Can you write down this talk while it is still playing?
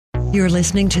You're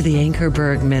listening to the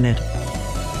Anchorberg Minute.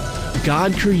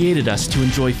 God created us to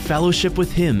enjoy fellowship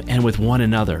with Him and with one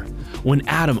another. When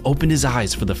Adam opened his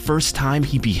eyes for the first time,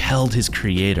 he beheld his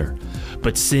Creator.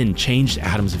 But sin changed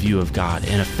Adam's view of God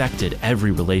and affected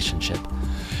every relationship.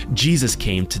 Jesus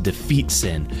came to defeat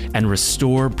sin and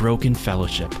restore broken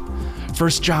fellowship.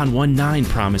 1 John 1:9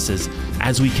 promises,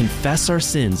 as we confess our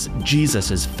sins,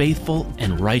 Jesus is faithful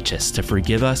and righteous to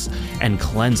forgive us and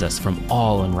cleanse us from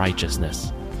all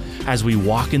unrighteousness. As we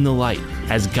walk in the light,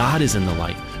 as God is in the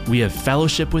light, we have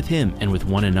fellowship with Him and with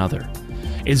one another.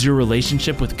 Is your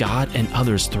relationship with God and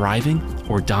others thriving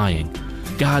or dying?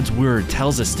 God's Word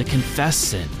tells us to confess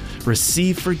sin,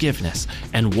 receive forgiveness,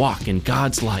 and walk in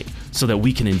God's light so that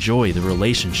we can enjoy the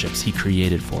relationships He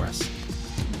created for us.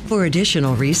 For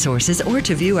additional resources or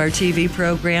to view our TV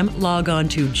program, log on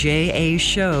to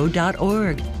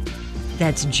jashow.org.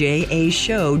 That's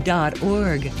jashow.org.